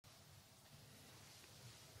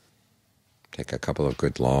Take a couple of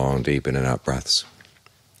good, long, deep in and out breaths.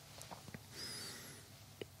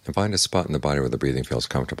 And find a spot in the body where the breathing feels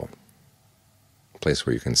comfortable, a place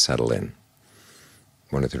where you can settle in.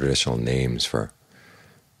 One of the traditional names for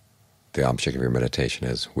the object of your meditation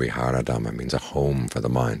is Vihara Dhamma, means a home for the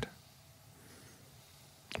mind,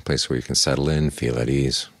 a place where you can settle in, feel at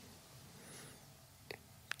ease,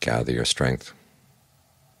 gather your strength,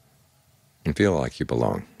 and feel like you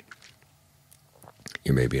belong.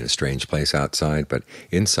 You may be in a strange place outside, but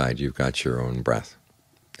inside you've got your own breath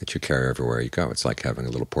that you carry everywhere you go. It's like having a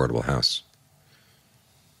little portable house,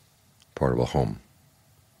 portable home.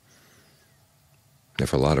 And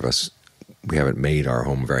for a lot of us, we haven't made our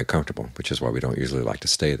home very comfortable, which is why we don't usually like to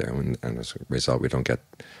stay there, and as a result we don't get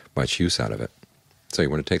much use out of it. So you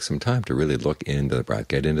want to take some time to really look into the breath,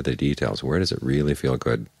 get into the details. Where does it really feel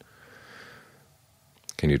good?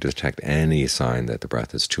 Can you detect any sign that the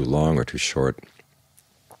breath is too long or too short,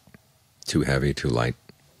 too heavy, too light?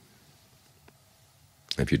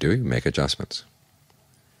 If you do, you make adjustments.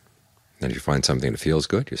 And if you find something that feels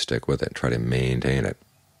good, you stick with it, try to maintain it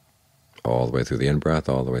all the way through the in-breath,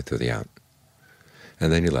 all the way through the out.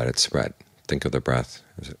 And then you let it spread. Think of the breath,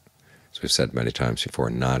 as we've said many times before,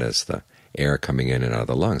 not as the air coming in and out of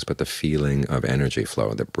the lungs, but the feeling of energy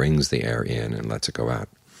flow that brings the air in and lets it go out.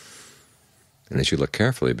 And as you look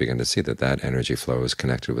carefully, you begin to see that that energy flow is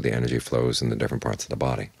connected with the energy flows in the different parts of the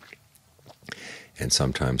body. And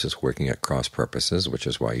sometimes it's working at cross purposes, which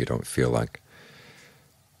is why you don't feel like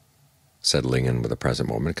settling in with the present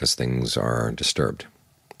moment, because things are disturbed.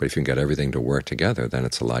 But if you can get everything to work together, then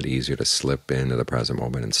it's a lot easier to slip into the present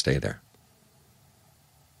moment and stay there.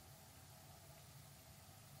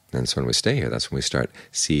 And so when we stay here, that's when we start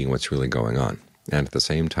seeing what's really going on. And at the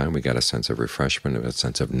same time, we get a sense of refreshment, a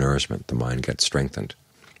sense of nourishment. The mind gets strengthened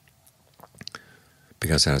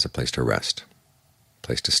because it has a place to rest, a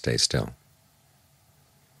place to stay still.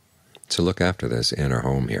 So look after this inner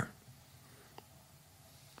home here,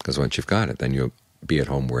 because once you've got it, then you'll be at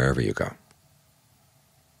home wherever you go.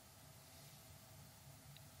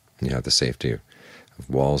 You have the safety of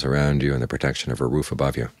walls around you and the protection of a roof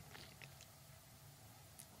above you,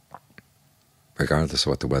 regardless of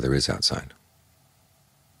what the weather is outside.